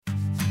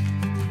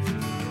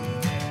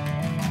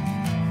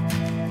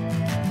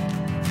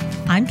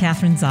I'm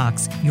Catherine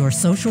Zox, your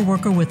social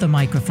worker with a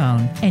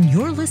microphone, and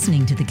you're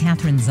listening to The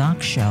Catherine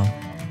Zox Show.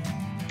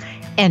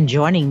 And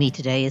joining me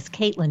today is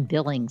Caitlin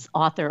Billings,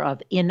 author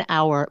of In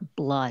Our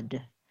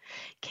Blood.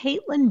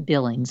 Caitlin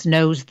Billings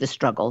knows the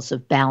struggles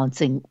of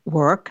balancing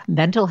work,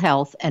 mental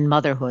health, and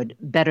motherhood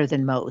better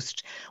than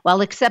most.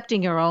 While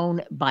accepting her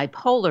own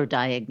bipolar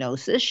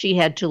diagnosis, she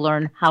had to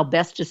learn how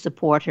best to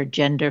support her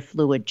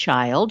gender-fluid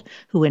child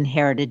who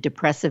inherited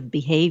depressive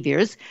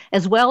behaviors,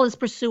 as well as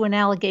pursue an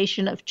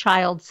allegation of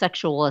child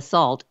sexual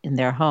assault in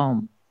their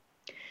home.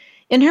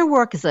 In her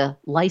work as a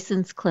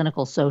licensed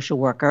clinical social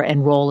worker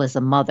and role as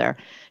a mother,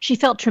 she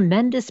felt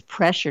tremendous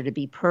pressure to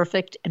be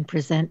perfect and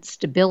present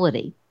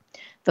stability.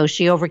 Though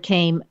she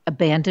overcame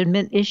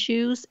abandonment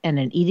issues and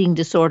an eating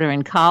disorder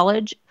in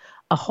college,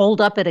 a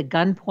holdup at a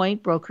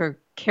gunpoint broke her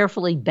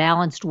carefully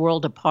balanced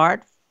world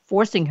apart,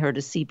 forcing her to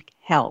seek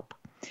help.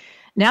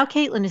 Now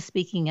Caitlin is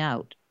speaking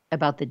out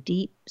about the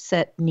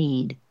deep-set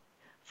need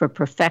for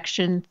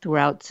perfection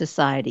throughout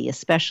society,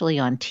 especially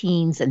on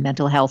teens and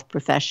mental health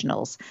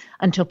professionals,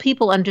 until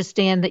people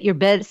understand that your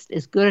best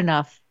is good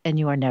enough and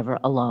you are never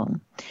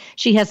alone.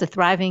 She has a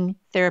thriving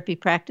therapy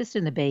practice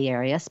in the Bay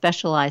Area,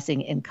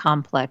 specializing in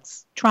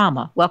complex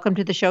trauma. Welcome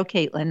to the show,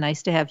 Caitlin.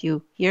 Nice to have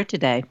you here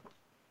today.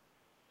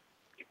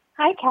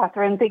 Hi,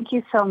 Catherine. Thank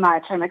you so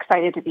much. I'm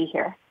excited to be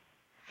here.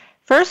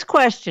 First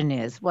question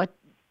is, what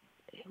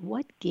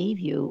gave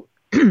you,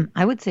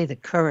 I would say, the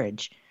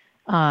courage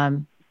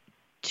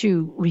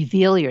to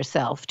reveal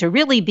yourself, to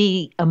really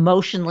be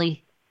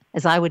emotionally,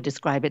 as I would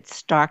describe it,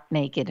 stark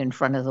naked in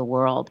front of the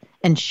world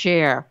and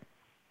share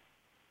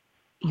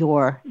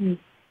your,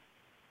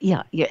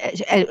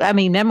 I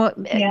mean,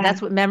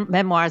 that's what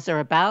memoirs are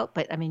about,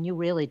 but I mean, you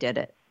really did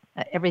it.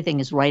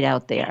 Everything is right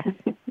out there.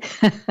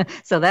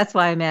 So that's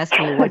why I'm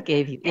asking you what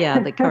gave you,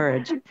 the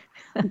courage.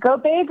 Go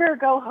big or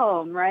go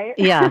home, right?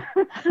 Yeah.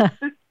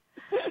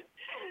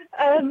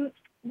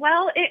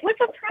 Well, it was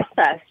a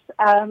process.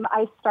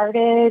 I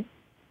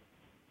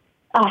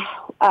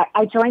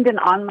joined an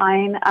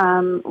online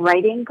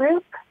writing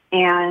group,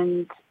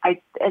 and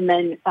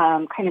then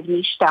kind of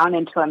niched down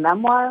into a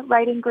memoir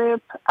writing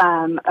group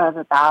of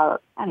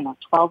about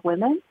 12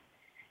 women,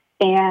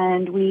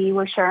 and we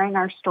were sharing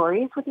our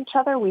stories with each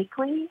other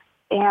weekly.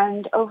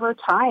 And over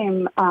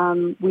time,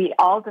 we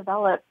all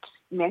developed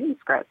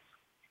manuscripts,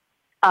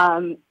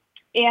 and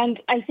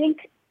I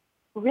think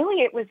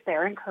really it was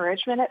their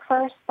encouragement at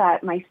first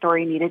that my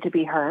story needed to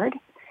be heard,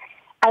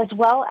 as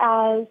well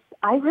as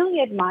I really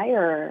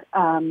admire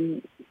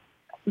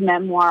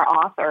memoir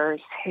authors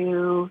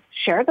who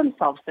share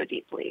themselves so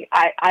deeply.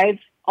 I've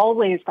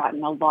always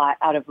gotten a lot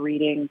out of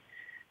reading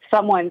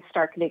someone's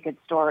stark naked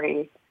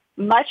story,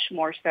 much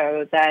more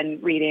so than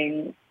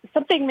reading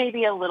something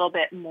maybe a little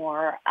bit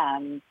more,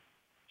 a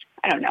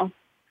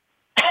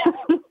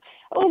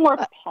little more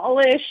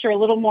polished or a a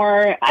little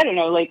more,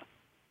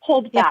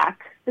 pulled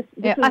back.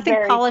 I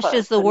think polished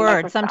is the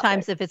word.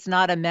 Sometimes if it's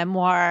not a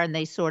memoir and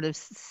they sort of,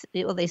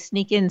 they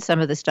sneak in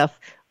some of the stuff,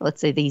 let's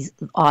say these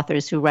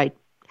authors who write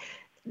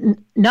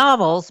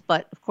novels,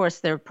 but of course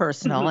they're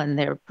personal and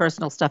their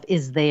personal stuff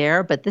is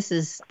there, but this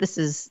is,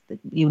 it's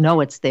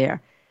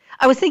there.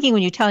 I was thinking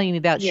when you're telling me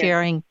about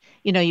sharing,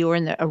 you were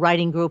in a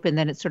writing group and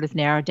then it sort of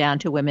narrowed down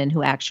to women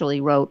who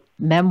actually wrote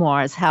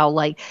memoirs,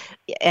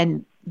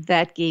 and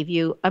that gave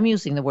you, I'm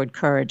using the word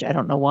courage, I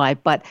don't know why,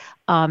 but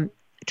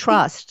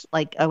trust.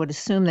 Like I would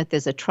assume that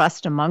there's a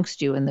trust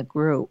amongst you in the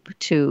group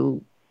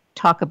to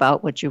talk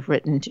about what you've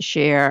written, to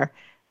share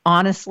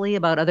honestly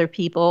about other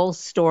people's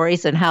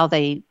stories and how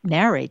they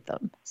narrate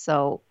them.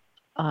 So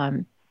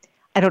I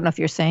don't know if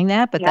you're saying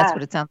that, but that's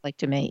what it sounds like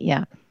to me.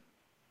 Yeah.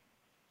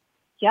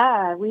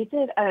 Yeah, we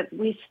did.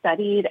 We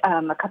studied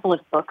a couple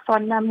of books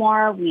on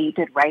memoir. We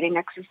did writing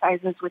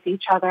exercises with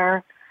each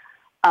other,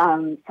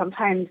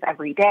 sometimes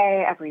every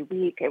day, every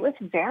week. It was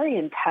very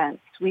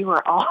intense. We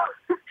were all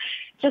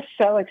just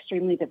so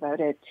extremely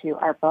devoted to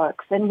our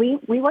books. And we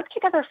worked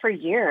together for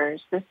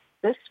years.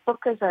 This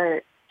book is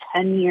a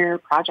 10-year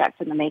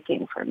project in the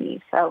making for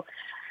me. So,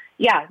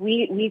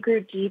 we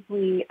grew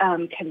deeply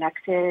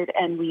connected,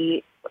 and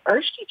we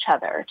urged each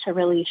other to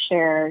really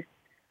share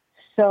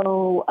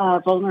so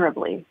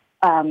vulnerably.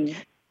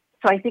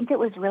 So I think it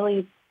was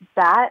really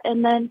that.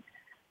 And then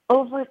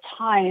over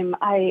time,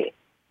 I'm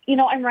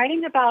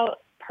writing about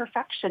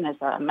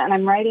perfectionism, and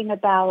I'm writing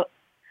about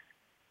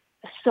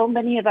so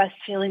many of us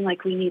feeling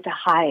like we need to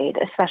hide,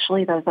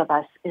 especially those of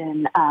us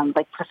in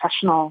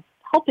professional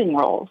helping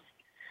roles.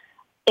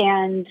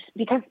 And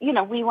because,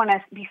 we want to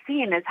be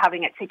seen as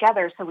having it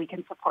together so we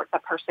can support the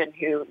person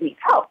who needs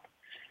help.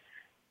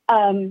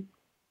 So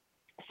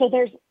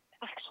there's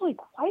actually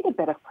quite a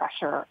bit of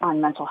pressure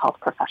on mental health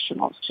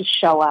professionals to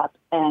show up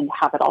and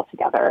have it all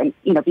together and,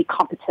 be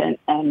competent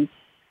and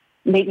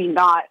maybe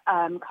not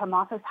come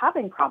off as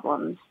having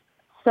problems.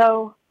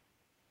 So,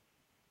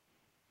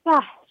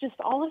 just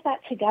all of that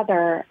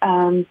together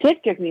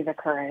did give me the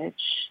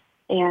courage.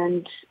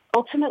 And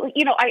ultimately,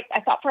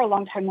 I thought for a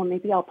long time, well,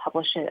 maybe I'll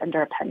publish it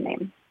under a pen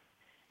name.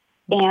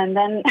 And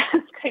then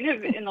kind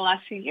of in the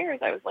last few years,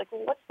 I was like,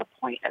 well, what's the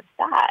point of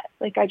that?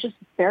 Like, I just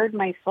bared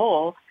my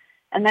soul.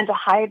 And then to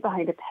hide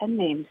behind a pen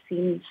name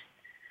seems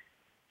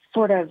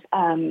sort of,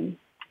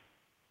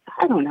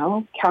 I don't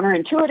know,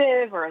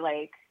 counterintuitive or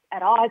like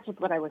at odds with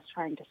what I was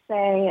trying to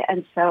say.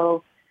 And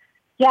so,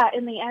 yeah,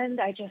 in the end,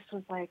 I just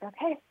was like,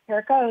 okay, here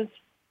it goes.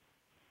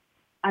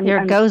 Here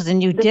it goes,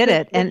 and you did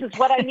it. This is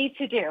what I need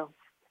to do.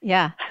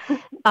 Yeah.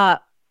 And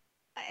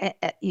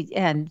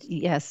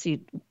yes, you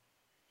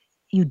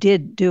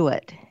did do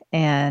it.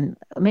 And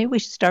maybe we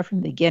should start from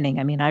the beginning.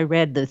 I mean, I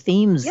read the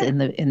themes in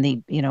the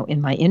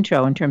in my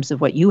intro in terms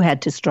of what you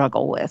had to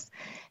struggle with,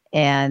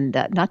 and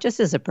not just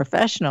as a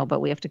professional, but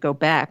we have to go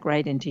back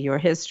right into your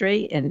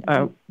history and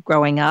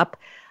growing up.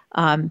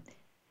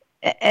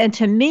 And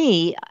to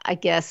me, I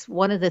guess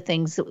one of the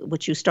things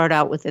which you start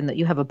out with in that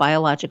you have a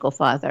biological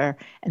father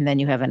and then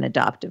you have an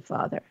adoptive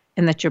father,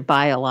 and that your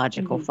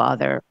biological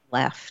father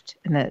left.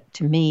 And that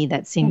to me,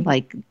 that seemed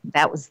like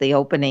that was the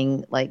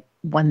opening, like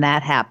when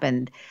that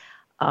happened.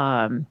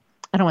 I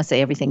don't want to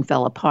say everything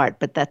fell apart,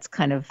 but that's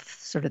kind of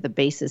sort of the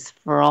basis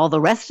for all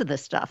the rest of the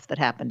stuff that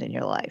happened in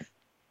your life.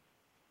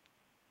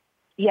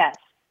 Yes.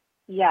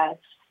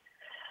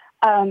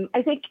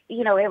 I think,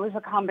 it was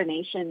a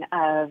combination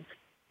of,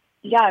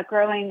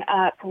 growing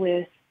up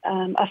with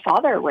a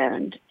father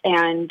wound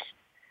and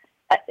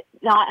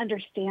not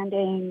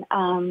understanding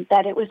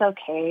that it was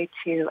okay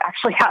to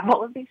actually have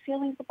all of these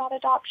feelings about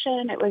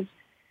adoption. It was,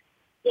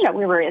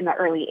 we were in the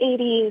early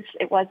 80s.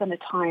 It wasn't a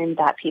time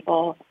that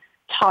people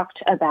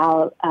talked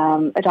about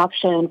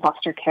adoption,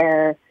 foster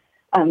care,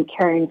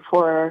 caring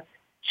for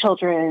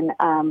children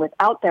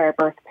without their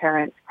birth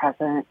parents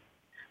present.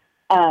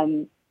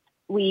 It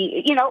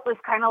was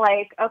kind of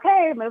like,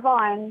 okay, move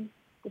on.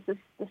 This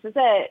is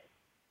it.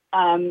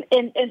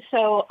 And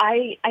so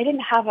I didn't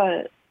have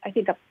a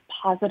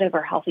positive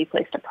or healthy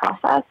place to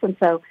process. And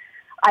so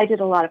I did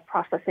a lot of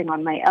processing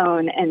on my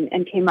own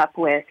and came up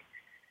with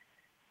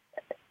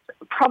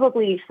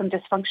probably some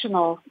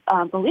dysfunctional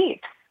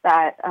beliefs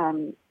that,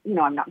 I'm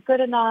not good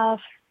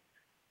enough.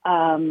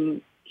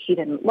 He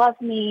didn't love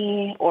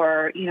me,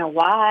 or,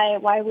 why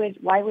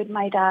would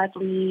my dad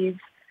leave?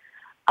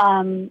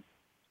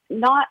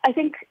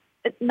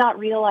 Not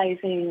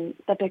realizing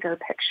the bigger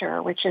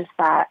picture, which is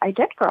that I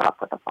did grow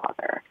up with a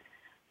father.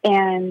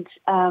 And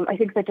I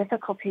think the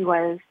difficulty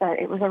was that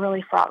it was a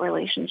really fraught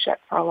relationship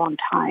for a long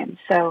time.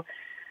 So,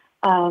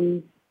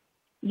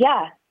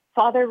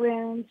 father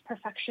wounds,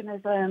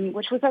 perfectionism,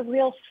 which was a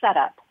real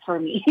setup for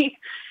me.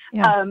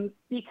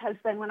 Because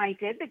then when I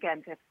did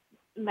begin to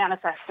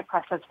manifest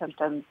depressive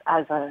symptoms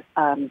as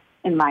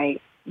in my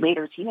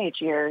later teenage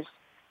years,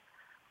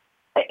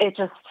 it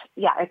just,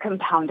 it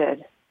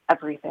compounded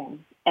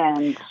everything.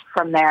 And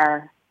from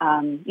there,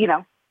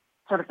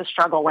 sort of the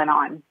struggle went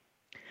on.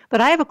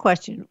 But I have a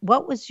question.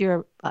 What was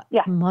your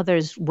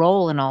mother's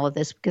role in all of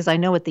this? Because I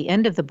know at the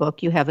end of the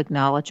book, you have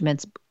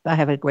acknowledgments. I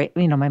have a great,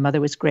 my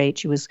mother was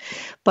great.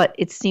 But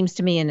it seems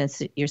to me,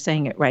 and you're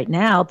saying it right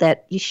now,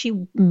 that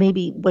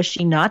was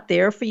she not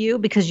there for you?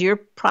 Because you're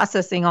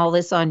processing all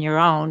this on your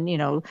own,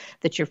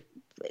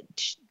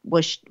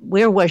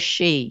 where was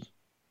she?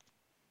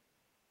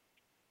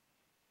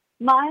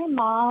 My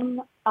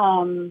mom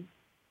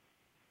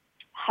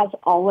has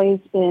always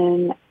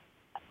been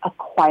a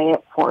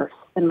quiet force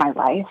in my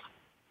life.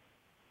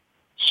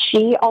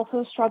 She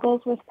also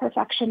struggles with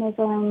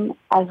perfectionism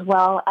as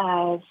well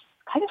as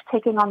kind of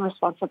taking on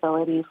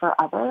responsibility for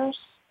others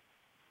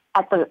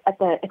at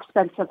the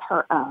expense of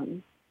her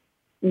own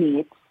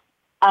needs.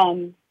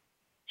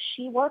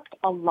 She worked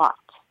a lot.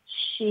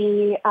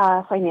 She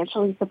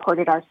financially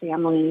supported our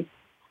family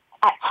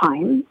at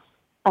times.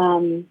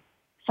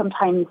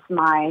 Sometimes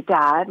my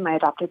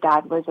adopted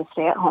dad, was a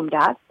stay-at-home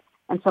dad.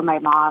 And so my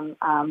mom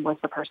was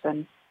the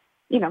person,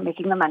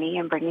 making the money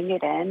and bringing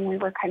it in. We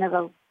were kind of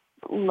a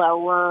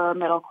lower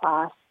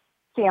middle-class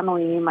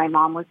family. My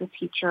mom was a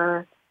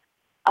teacher.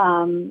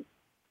 And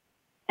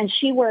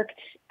she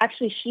worked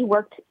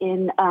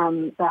in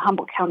the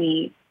Humboldt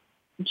County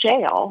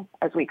Jail,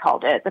 as we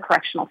called it, the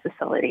correctional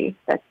facility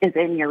that is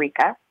in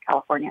Eureka,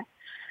 California,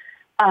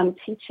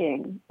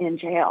 teaching in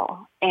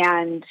jail.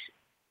 And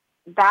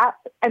that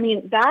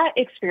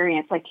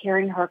experience, like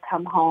hearing her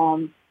come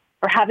home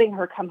or having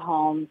her come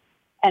home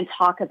and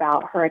talk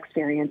about her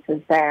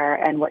experiences there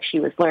and what she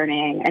was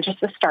learning and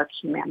just the stark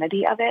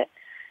humanity of it,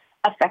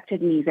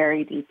 affected me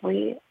very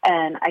deeply.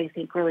 And I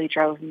think really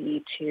drove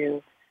me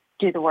to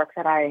do the work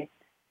that I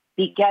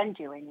began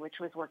doing, which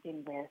was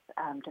working with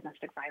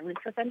domestic violence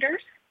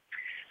offenders.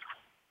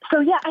 So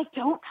I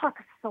don't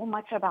talk so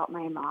much about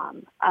my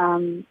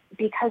mom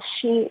because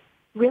she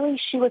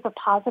was a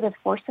positive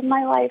force in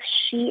my life.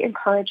 She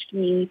encouraged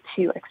me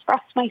to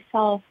express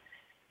myself,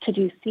 to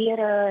do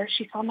theater.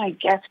 She saw my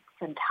gifts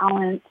and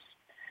talents.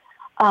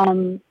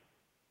 And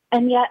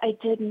yet I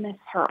did miss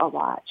her a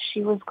lot.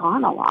 She was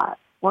gone a lot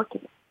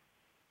working.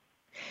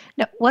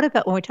 Now, what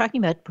about when we're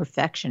talking about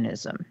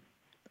perfectionism?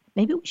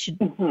 Maybe we should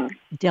Hmm.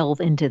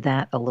 delve into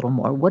that a little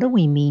more. What do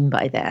we mean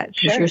by that?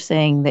 Because you're Sure.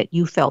 saying that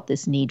you felt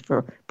this need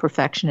for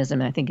perfectionism.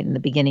 And I think in the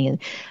beginning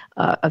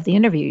of the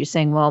interview, you're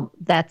saying, well,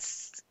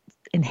 that's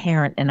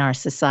inherent in our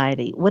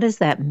society. What does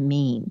that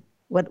mean?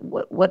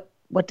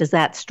 What does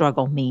that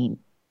struggle mean?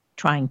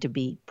 Trying to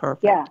be Yeah.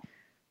 perfect.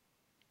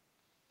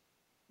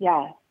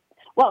 Yeah.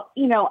 Well,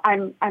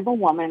 I'm a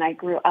woman. I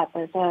grew up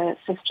as a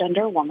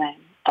cisgender woman,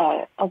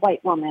 a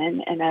white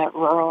woman in a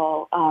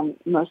rural,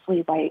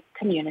 mostly white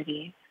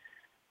community.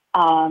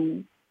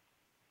 Um,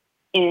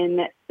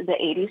 in the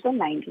 80s and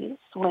 90s,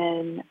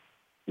 when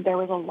there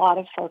was a lot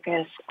of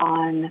focus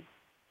on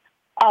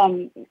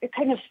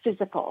kind of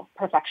physical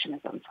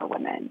perfectionism for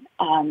women.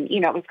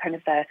 It was kind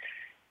of the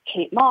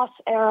Kate Moss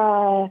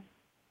era,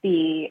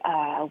 the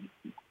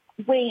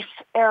waif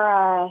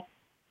era.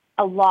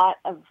 A lot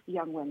of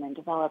young women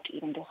developed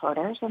eating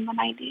disorders in the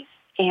 90s,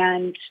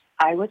 and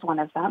I was one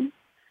of them.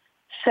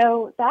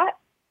 So that,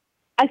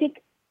 I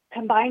think,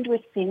 combined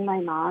with seeing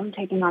my mom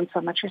taking on so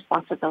much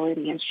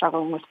responsibility and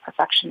struggling with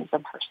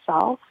perfectionism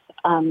herself,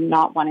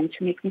 not wanting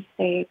to make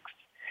mistakes,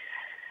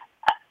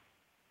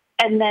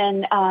 and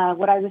then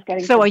what I was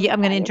getting So from are you, I'm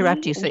going to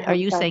interrupt society you. in So are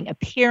terms you of, saying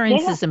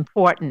appearance yeah, is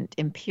important?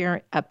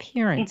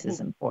 Appearance is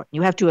mhm, important.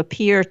 You have to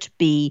appear to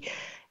be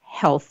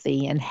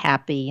healthy and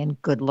happy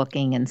and good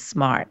looking and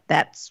smart.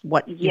 That's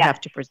what you yes, have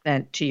to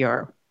present to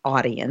your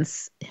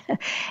audience.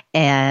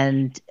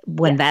 And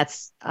when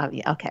yes, that's,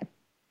 yeah, okay.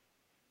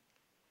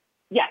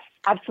 yes,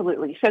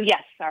 absolutely. So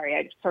yes, sorry,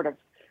 I sort of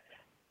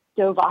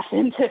dove off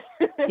into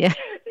Yeah.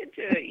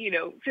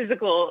 into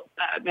physical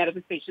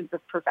manifestations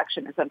of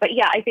perfectionism. But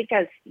yeah, I think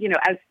as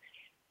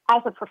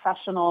a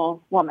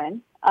professional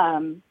woman, uh,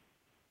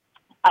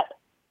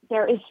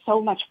 there is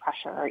so much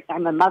pressure.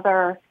 I'm a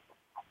mother.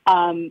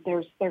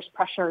 There's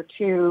pressure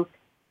to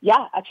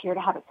appear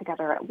to have it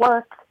together at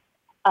work.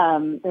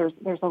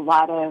 There's a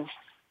lot of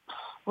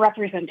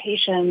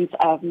representations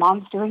of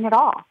moms doing it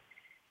all.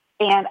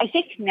 And I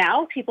think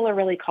now people are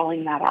really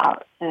calling that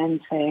out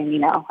and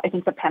saying, I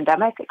think the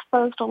pandemic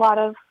exposed a lot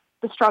of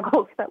the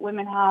struggles that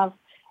women have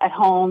at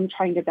home,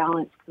 trying to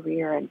balance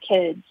career and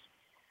kids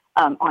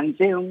on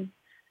Zoom.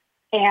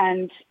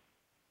 And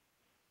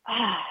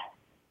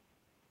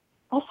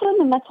also in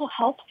the mental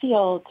health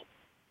field,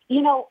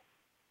 you know,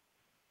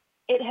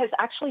 it has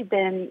actually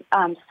been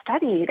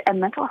studied, and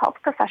mental health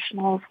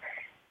professionals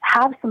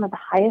have some of the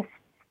highest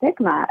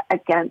stigma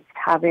against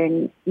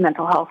having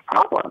mental health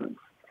problems,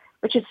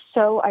 which is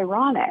so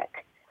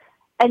ironic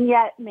and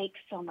yet makes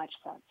so much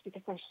sense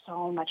because there's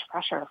so much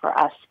pressure for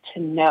us to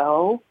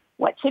know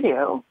what to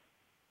do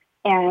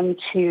and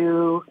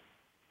to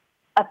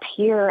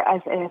appear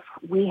as if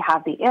we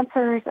have the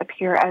answers,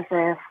 appear as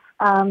if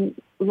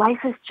life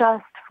is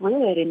just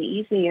fluid and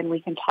easy and we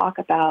can talk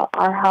about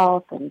our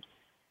health and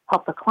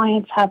help the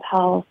clients have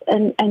health.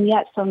 And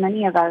yet so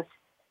many of us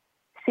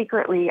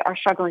secretly are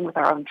struggling with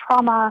our own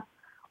trauma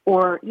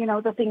or,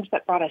 the things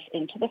that brought us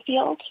into the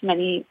field.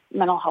 Many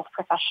mental health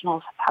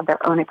professionals have had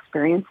their own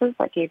experiences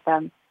that gave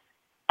them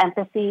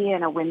empathy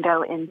and a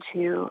window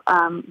into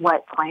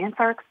what clients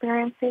are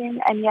experiencing.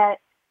 And yet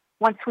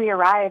once we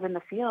arrive in the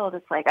field,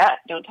 it's like,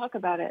 don't talk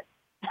about it.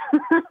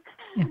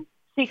 Yeah.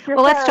 Seek your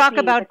Well, let's talk therapy,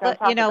 about, but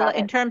don't talk about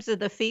in it. terms of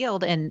the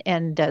field and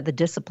the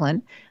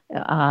discipline.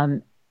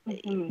 Um,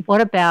 Mm-hmm.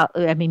 what about,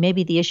 I mean,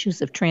 maybe the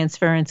issues of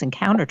transference and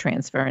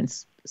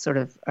countertransference sort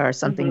of are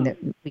something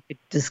Mm-hmm. that we could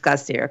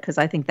discuss here because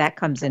I think that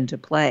comes into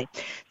play.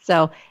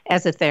 So,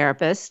 as a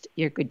therapist,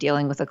 you're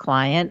dealing with a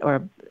client,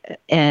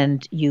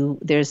 and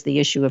there's the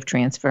issue of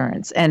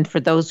transference. And for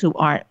those who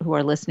are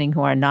listening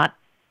who are not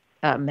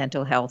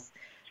mental health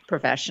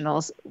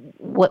professionals,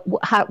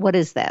 what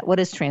is that? What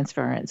is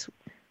transference?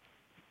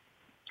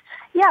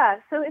 Yeah,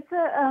 so it's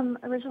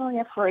originally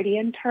a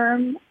Freudian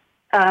term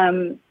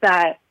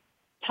that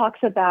talks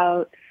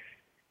about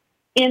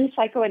in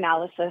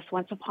psychoanalysis.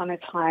 Once upon a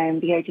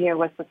time, the idea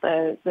was that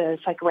the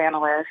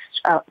psychoanalyst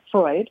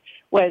Freud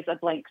was a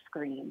blank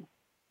screen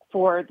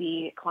for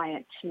the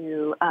client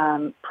to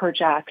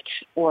project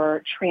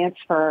or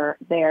transfer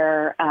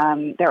their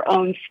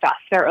own stuff,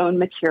 their own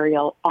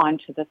material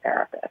onto the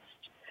therapist.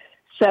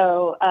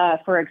 So,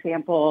 for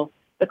example,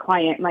 the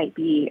client might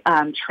be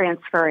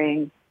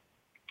transferring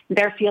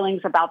their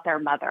feelings about their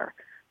mother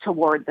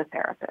toward the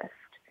therapist.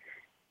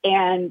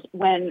 And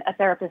when a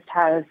therapist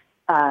has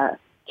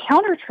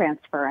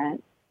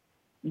countertransference,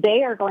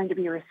 they are going to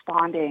be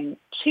responding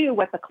to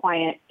what the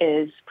client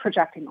is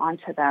projecting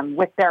onto them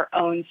with their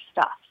own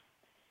stuff.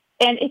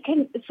 And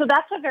so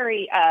that's a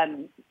very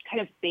kind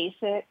of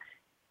basic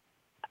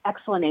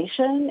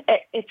explanation.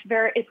 It's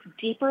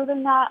deeper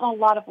than that on a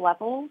lot of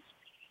levels.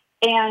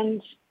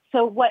 And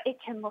so what it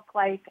can look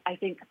like, I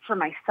think, for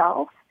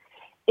myself,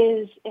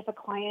 is if a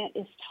client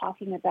is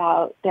talking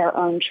about their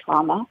own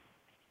trauma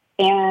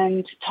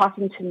and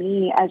talking to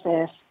me as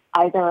if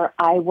either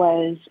I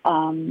was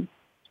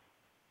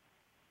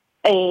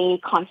a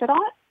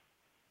confidant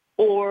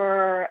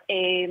or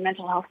a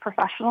mental health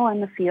professional in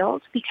the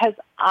field, because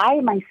I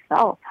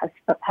myself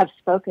have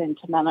spoken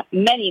to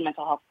many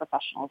mental health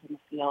professionals in the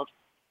field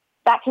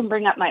that can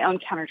bring up my own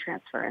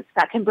countertransference.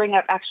 That can bring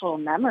up actual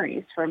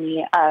memories for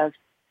me of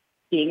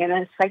being in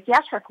a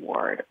psychiatric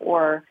ward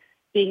or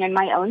being in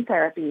my own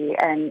therapy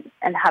and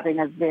having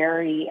a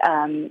very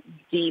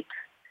deep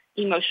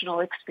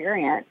emotional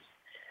experience.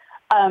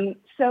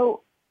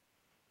 So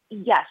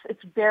yes,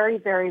 it's very,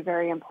 very,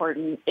 very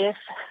important. If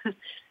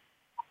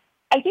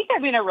I think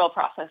I'm in a real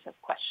process of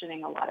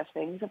questioning a lot of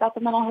things about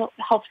the mental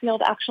health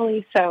field,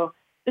 actually. So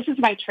this is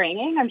my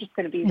training. I'm just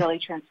going to be really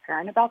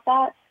transparent about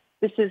that.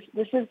 This is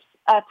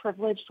a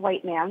privileged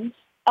white man's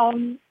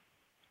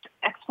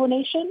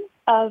explanation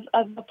of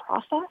the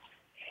process,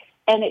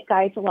 and it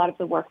guides a lot of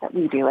the work that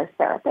we do as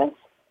therapists.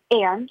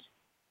 And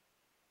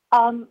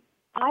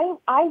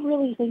I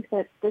really think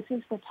that this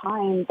is the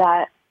time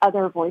that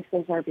other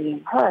voices are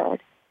being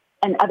heard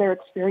and other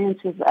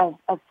experiences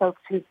of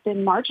folks who've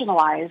been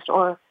marginalized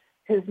or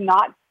who've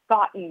not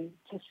gotten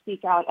to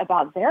speak out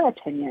about their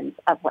opinions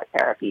of what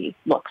therapy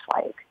looks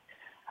like.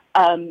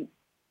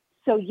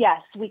 So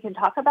yes, we can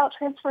talk about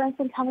transference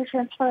and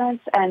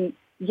countertransference. And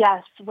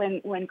yes,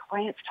 when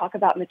clients talk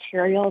about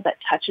material that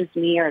touches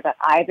me or that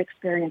I've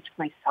experienced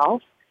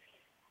myself,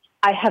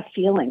 I have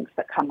feelings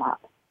that come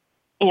up.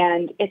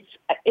 And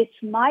it's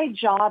my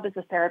job as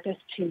a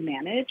therapist to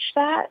manage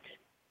that.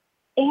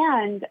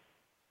 And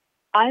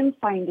I'm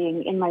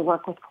finding in my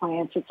work with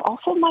clients, it's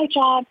also my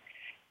job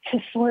to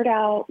sort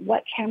out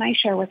what can I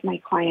share with my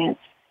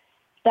clients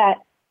that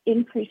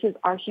increases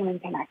our human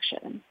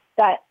connection,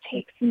 that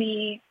takes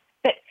me,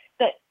 that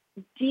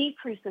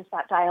decreases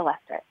that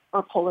dialectic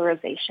or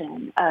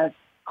polarization of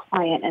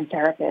client and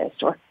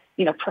therapist or,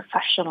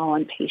 professional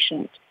and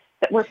patient.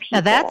 That we're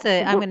people. Now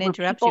I'm going to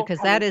interrupt you because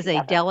that is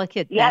a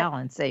delicate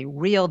balance, a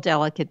real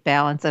delicate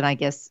balance. And I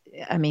guess,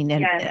 I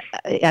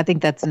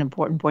think that's an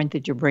important point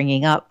that you're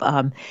bringing up.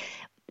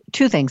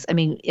 Two things.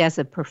 As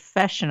a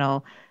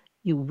professional,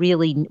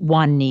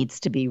 one needs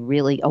to be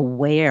really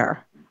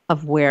aware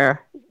of what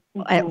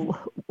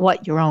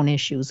your own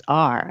issues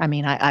are.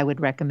 I would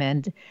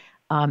recommend,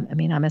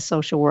 I'm a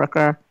social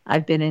worker.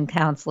 I've been in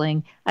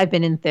counseling. I've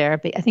been in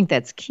therapy. I think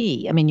that's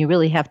key. You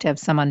really have to have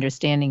some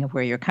understanding of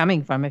where you're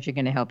coming from if you're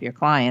going to help your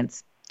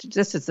clients.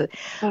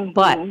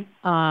 But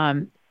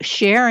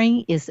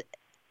sharing is,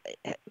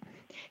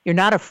 you're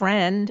not a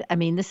friend.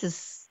 This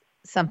is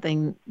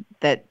something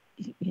that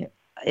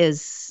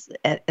is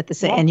at the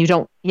same, and you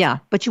don't,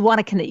 but you want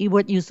to connect, you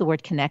would use the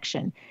word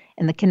connection,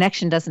 and the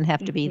connection doesn't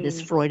have to be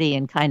this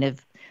Freudian kind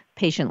of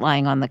patient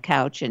lying on the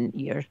couch and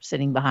you're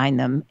sitting behind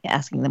them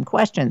asking them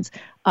questions.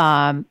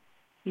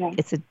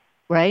 It's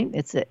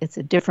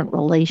a different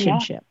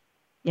relationship.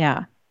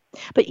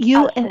 But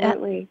you,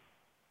 absolutely.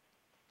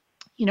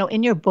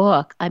 In your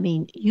book,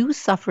 you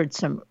suffered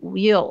some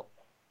real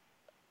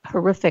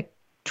horrific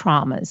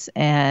traumas,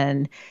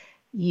 and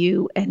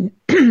you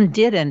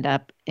did end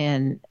up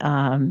in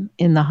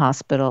the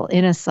hospital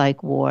in a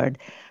psych ward.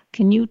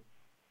 Can you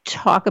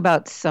talk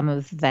about some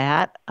of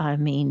that?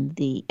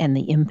 The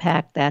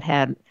impact that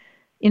had,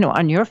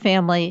 on your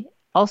family,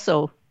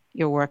 also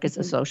your work as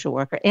a social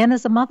worker and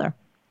as a mother.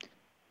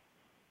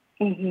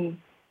 Mm-hmm.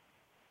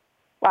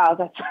 Wow,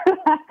 that's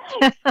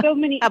so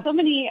many.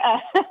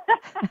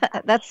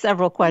 That's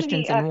several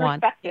questions in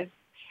one.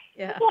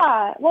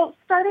 Yeah. Well,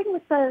 starting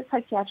with the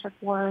psychiatric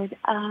ward,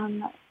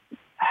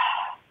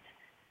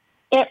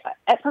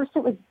 at first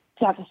it was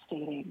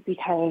devastating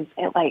because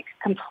it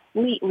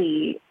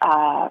completely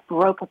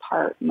broke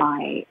apart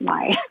my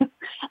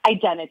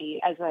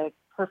identity as a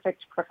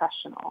perfect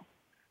professional.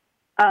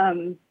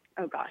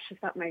 Oh gosh, is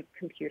that my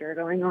computer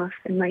going off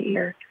in my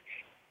ear?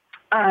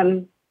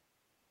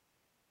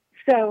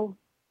 So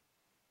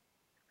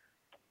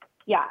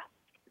yeah,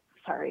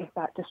 sorry,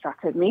 that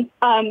distracted me.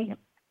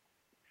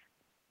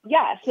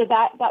 Yeah, so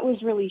that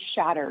was really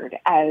shattered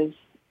as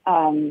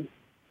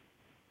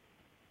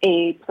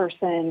a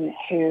person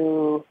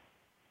who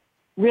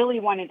really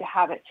wanted to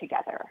have it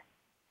together.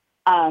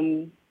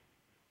 And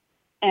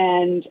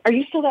are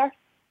you still there?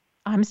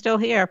 I'm still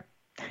here.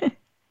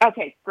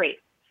 Okay, great.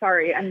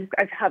 Sorry,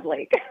 I've had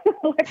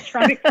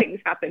electronic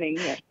things happening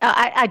here.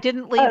 I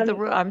didn't leave the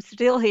room. I'm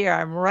still here.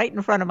 I'm right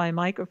in front of my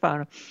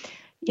microphone.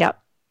 Yep.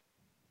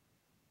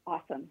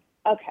 Awesome.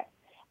 Okay.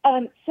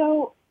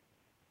 So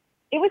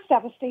it was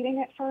devastating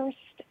at first,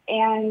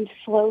 and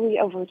slowly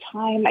over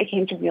time, I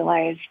came to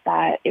realize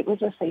that it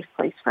was a safe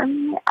place for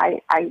me.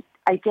 I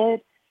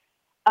did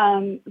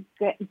I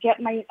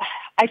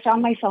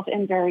found myself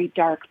in very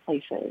dark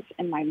places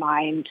in my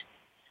mind,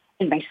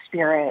 in my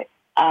spirit,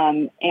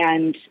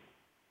 and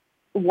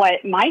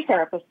what my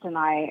therapist and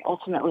I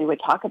ultimately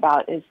would talk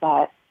about is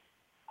that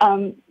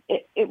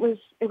it was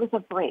a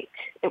break.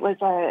 It was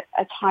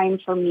a time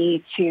for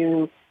me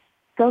to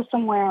go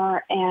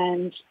somewhere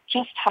and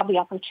just have the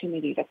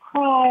opportunity to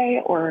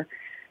cry or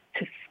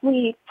to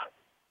sleep,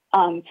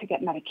 to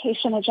get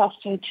medication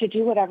adjusted, to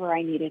do whatever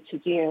I needed to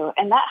do.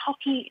 And that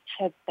helped me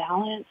to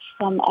balance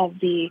some of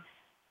the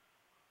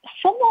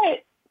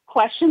somewhat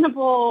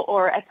questionable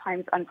or at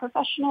times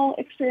unprofessional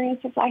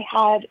experiences I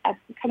had at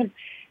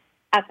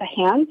the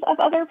hands of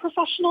other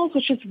professionals,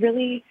 which is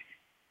really,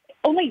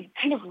 only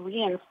kind of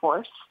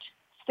reinforced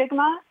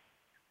stigma.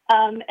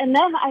 And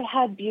then I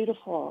had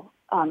beautiful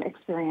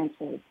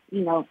experiences,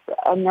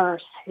 a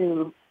nurse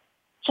who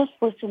just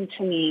listened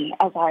to me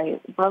as I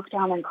broke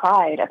down and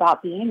cried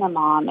about being a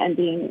mom and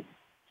being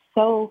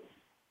so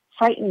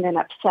frightened and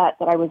upset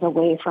that I was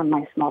away from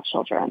my small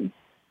children,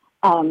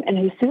 and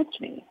who soothed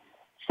me.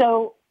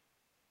 So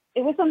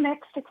it was a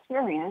mixed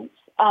experience.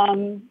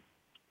 And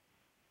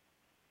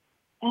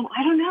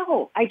I don't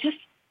know,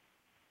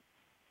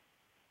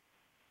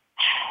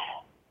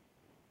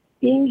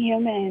 being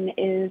human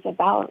is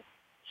about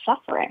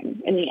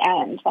suffering in the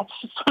end. That's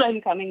just what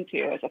I'm coming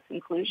to as a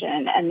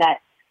conclusion, and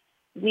that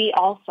we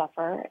all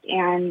suffer,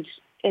 and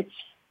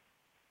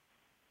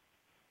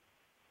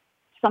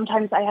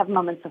sometimes I have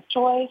moments of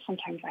joy,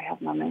 sometimes I have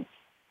moments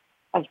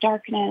of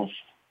darkness,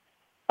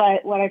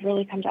 but what I've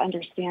really come to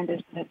understand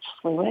is that it's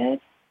fluid,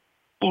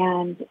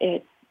 and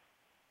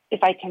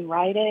if I can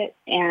write it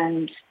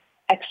and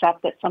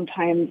accept that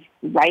sometimes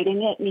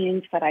writing it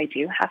means that I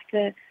do have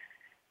to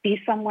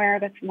be somewhere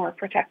that's more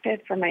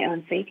protected for my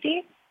own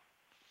safety,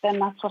 then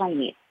that's what I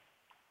need.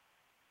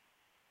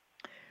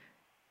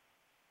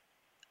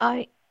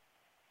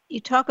 You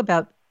talk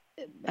about,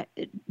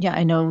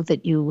 I know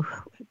that you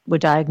were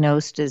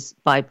diagnosed as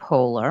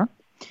bipolar,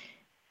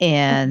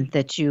 and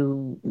that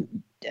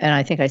and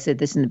I think I said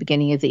this in the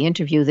beginning of the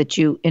interview, that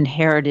you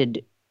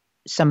inherited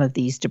some of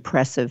these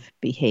depressive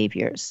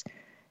behaviors,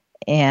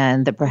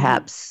 and that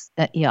perhaps,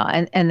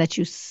 and that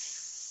you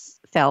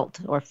felt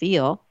or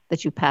feel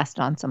that you passed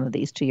on some of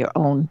these to your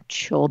own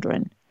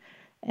children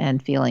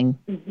and feeling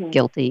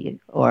guilty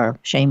or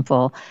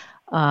shameful.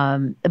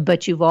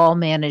 But you've all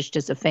managed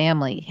as a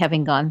family,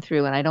 having gone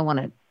through, and I don't want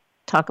to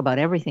talk about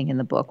everything in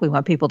the book. We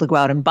want people to go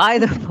out and buy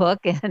the book,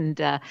 and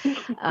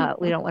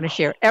we don't want to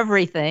share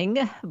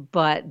everything,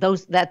 but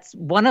that's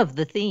one of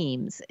the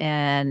themes.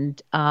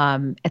 And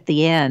at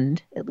the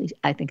end, at least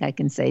I think I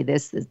can say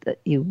this, is that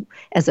you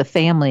as a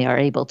family are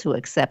able to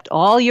accept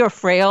all your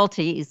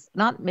frailties,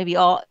 not maybe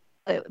all,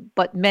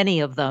 but many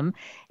of them,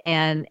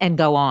 and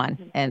go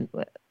on. And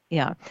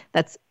yeah,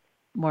 that's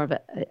more of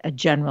a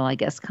general, I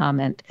guess,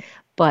 comment.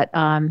 But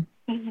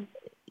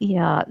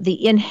yeah,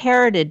 the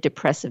inherited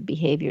depressive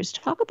behaviors.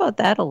 Talk about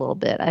that a little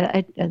bit.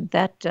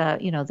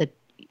 That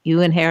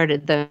you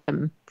inherited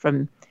them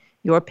from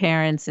your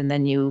parents, and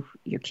then your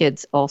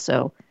kids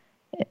also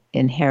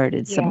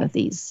inherited some of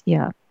these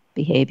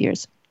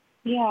behaviors.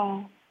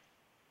 Yeah,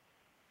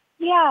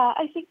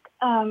 I think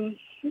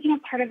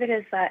part of it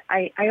is that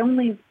I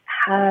only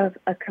have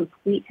a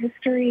complete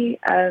history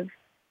of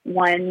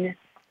one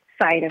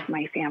side of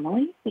my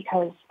family,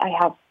 because I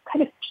have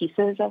kind of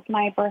pieces of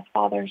my birth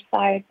father's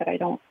side, but I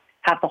don't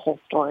have the whole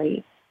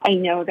story. I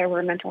know there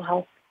were mental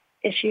health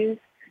issues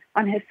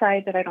on his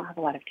side, but I don't have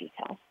a lot of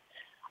details.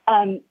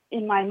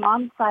 In my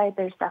mom's side,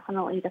 there's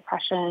definitely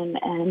depression,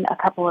 and a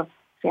couple of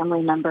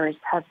family members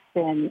have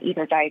been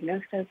either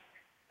diagnosed as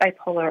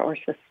bipolar or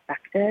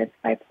suspected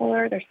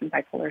bipolar. There's some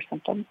bipolar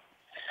symptoms.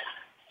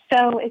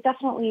 So it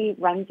definitely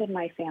runs in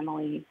my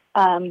family.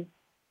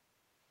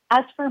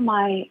 As for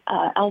my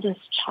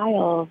eldest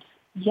child,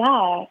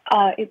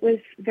 it was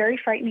very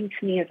frightening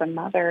to me as a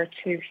mother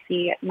to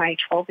see my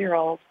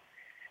 12-year-old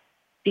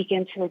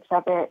begin to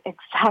exhibit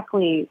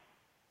exactly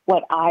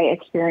what I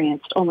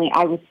experienced, only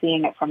I was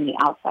seeing it from the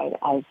outside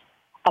as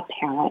a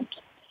parent.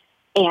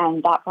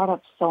 And that brought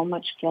up so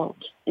much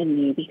guilt in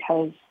me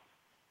because,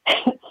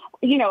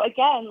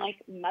 again, like,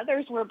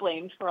 mothers were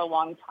blamed for a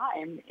long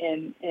time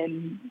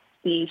in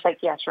the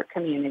psychiatric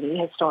community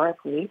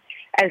historically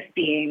as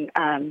being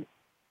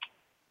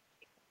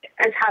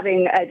as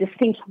having a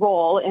distinct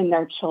role in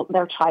their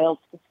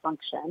child's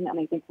dysfunction. And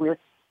I think we're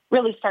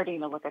really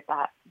starting to look at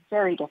that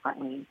very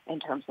differently in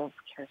terms of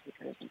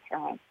caretakers and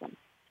parents and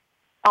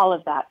all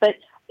of that. But,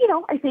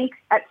 I think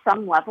at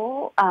some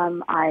level,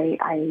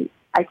 I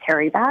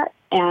carry that.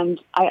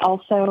 And I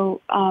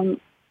also,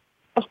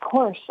 of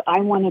course,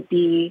 I want to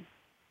be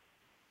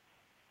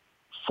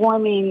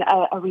forming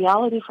a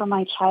reality for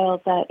my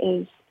child that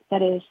is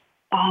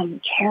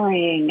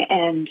caring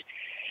and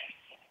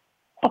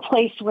a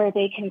place where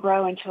they can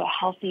grow into a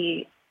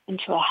healthy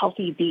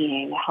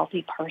being, a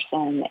healthy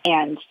person.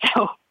 And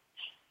so,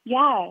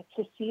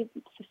 to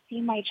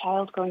see my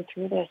child going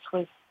through this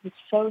was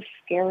so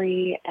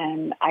scary,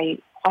 and I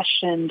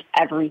questioned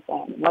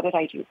everything. What did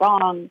I do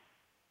wrong?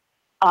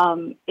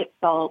 It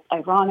felt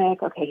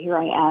ironic. Okay, here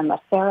I am,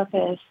 a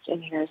therapist,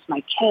 and here's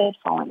my kid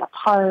falling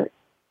apart.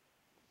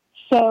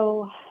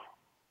 So,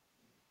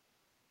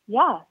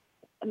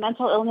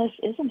 mental illness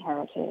is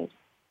inherited,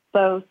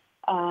 both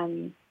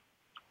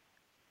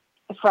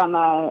from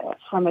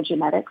a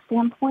genetic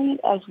standpoint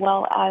as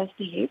well as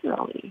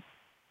behaviorally.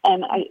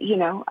 And I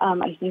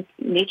think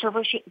nature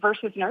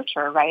versus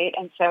nurture, right?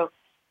 And so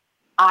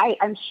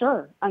I'm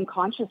sure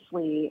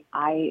unconsciously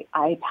I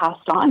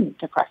passed on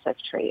depressive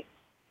traits.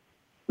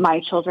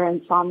 My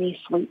children saw me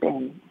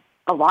sleeping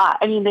a lot.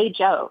 I mean, they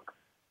joke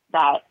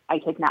that I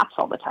take naps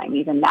all the time,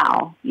 even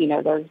now.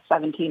 They're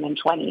 17 and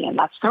 20, and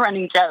that's the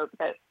running joke,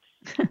 that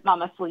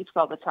Mama sleeps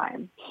all the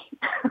time.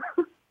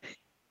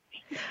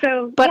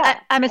 But yeah,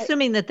 I'm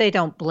assuming that they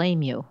don't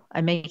blame you.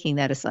 I'm making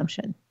that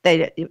assumption.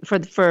 They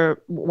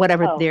for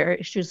whatever their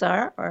issues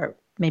are, or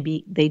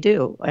maybe they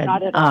do.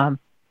 Not at all.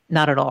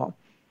 Not at all.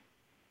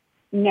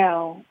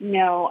 No.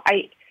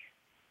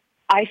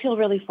 I feel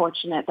really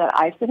fortunate that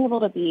I've been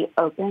able to be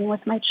open with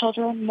my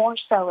children more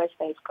so as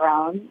they've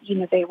grown.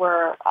 They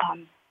were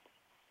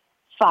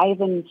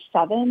 5 and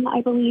 7, I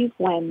believe,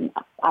 when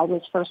I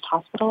was first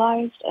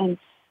hospitalized. And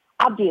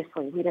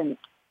obviously we didn't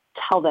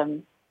tell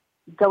them,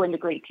 go into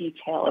great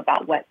detail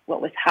about what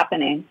was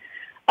happening.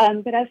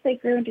 But as they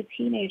grew into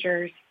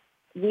teenagers,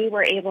 we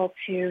were able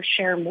to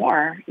share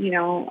more.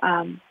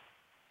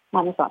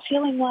 Mom is not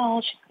feeling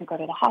well. She's going to go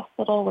to the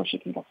hospital where she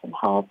can get some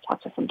help,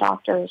 talk to some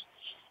doctors.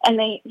 And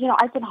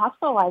I've been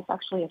hospitalized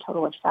actually a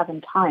total of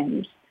 7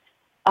 times.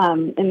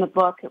 In the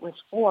book, it was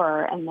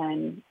 4. And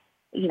then,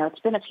 it's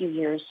been a few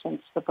years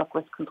since the book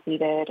was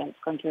completed and it's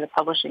going through the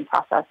publishing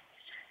process.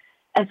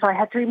 And so I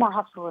had 3 more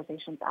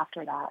hospitalizations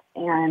after that.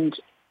 And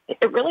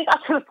it really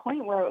got to the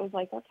point where it was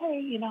like,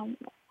 okay,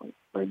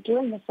 we're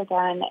doing this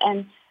again.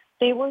 And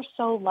they were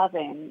so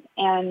loving.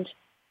 And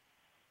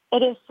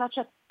it is such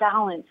a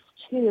balance,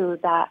 too,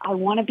 that I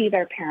want to be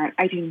their parent.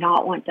 I do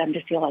not want them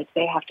to feel like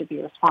they have to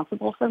be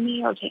responsible for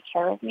me or take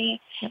care of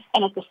me. Yep.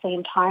 And at the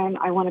same time,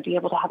 I want to be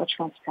able to have a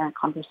transparent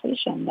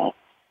conversation that,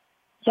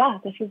 yeah,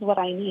 this is what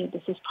I need.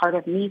 This is part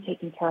of me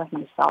taking care of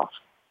myself.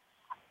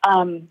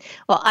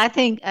 Well, I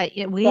think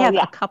we have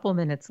a couple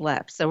minutes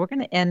left, so we're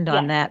going to end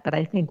on that. But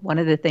I think one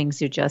of the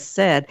things you just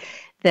said,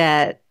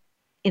 that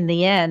in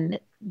the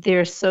end,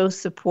 they're so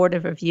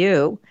supportive of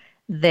you.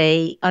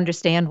 They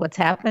understand what's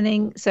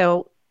happening.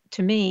 So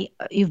to me,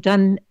 you've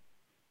done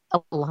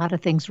a lot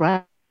of things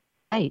right.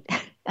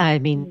 I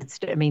mean,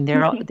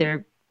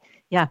 they're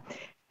yeah.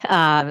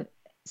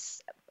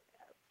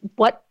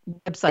 What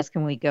websites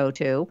can we go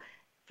to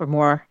for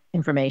more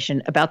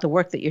information about the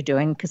work that you're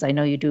doing? Because I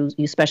know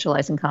you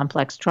specialize in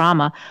complex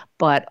trauma,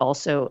 but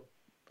also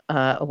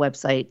a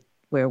website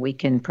where we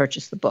can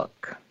purchase the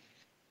book.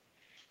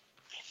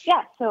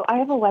 Yeah, so I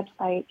have a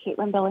website,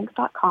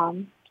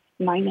 CaitlinBillings.com,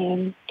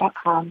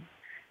 myname.com,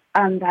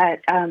 that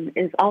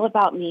is all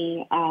about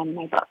me and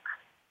my book.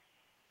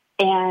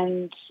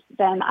 And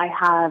then I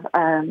have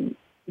a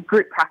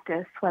group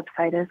practice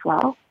website as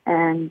well,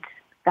 and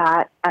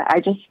that I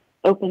just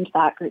opened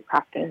that group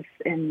practice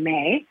in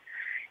May.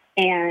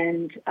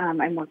 And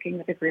I'm working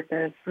with a group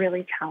of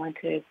really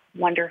talented,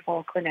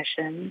 wonderful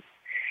clinicians.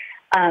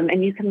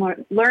 And you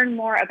can learn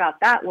more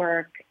about that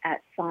work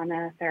at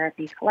Sauna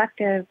Therapy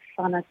Collective,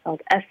 Sauna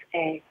spelled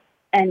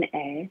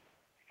S-A-N-A,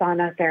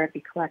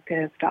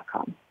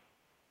 saunatherapycollective.com.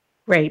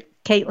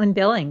 Great. Caitlin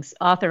Billings,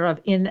 author of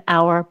In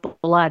Our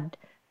Blood.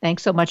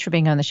 Thanks so much for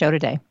being on the show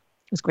today.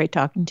 It was great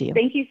talking to you.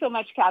 Thank you so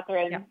much,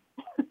 Catherine. Yep.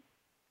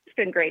 It's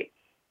been great.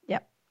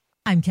 Yep.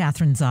 I'm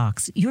Catherine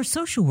Zox, your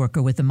social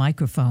worker with a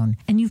microphone,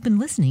 and you've been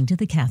listening to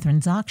The Catherine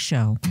Zox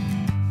Show.